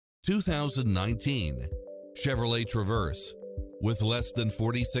2019 Chevrolet Traverse. With less than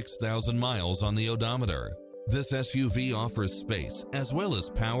 46,000 miles on the odometer, this SUV offers space as well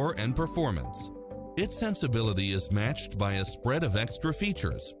as power and performance. Its sensibility is matched by a spread of extra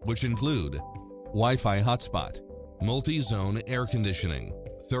features, which include Wi-Fi hotspot, multi-zone air conditioning,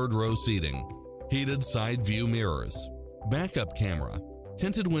 third-row seating, heated side view mirrors, backup camera,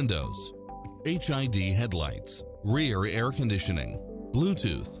 tinted windows, HID headlights, rear air conditioning,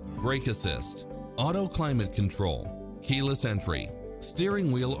 Bluetooth, brake assist, auto climate control, keyless entry,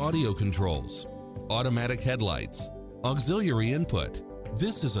 steering wheel audio controls, automatic headlights, auxiliary input.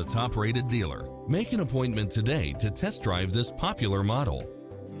 This is a top-rated dealer. Make an appointment today to test drive this popular model.